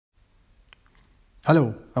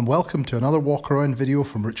Hello and welcome to another walk around video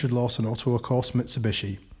from Richard Lawson Autoecosse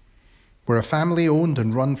Mitsubishi. We're a family owned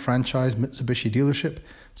and run franchise Mitsubishi dealership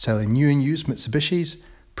selling new and used Mitsubishis,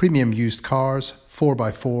 premium used cars,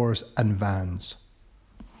 4x4s and vans.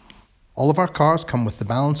 All of our cars come with the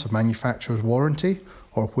balance of manufacturer's warranty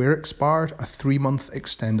or where expired a 3-month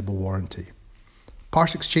extendable warranty.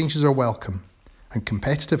 Part exchanges are welcome and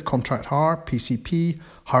competitive contract hire, PCP,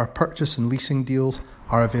 hire purchase and leasing deals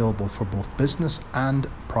are available for both business and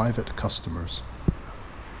private customers.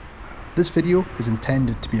 This video is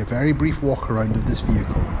intended to be a very brief walk around of this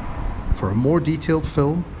vehicle. For a more detailed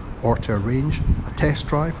film or to arrange a test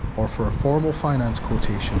drive or for a formal finance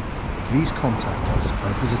quotation, please contact us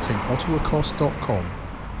by visiting autoecosse.com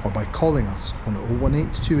or by calling us on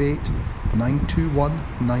 01828 921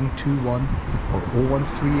 921 or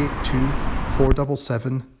 01382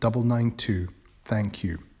 477 992. Thank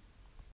you.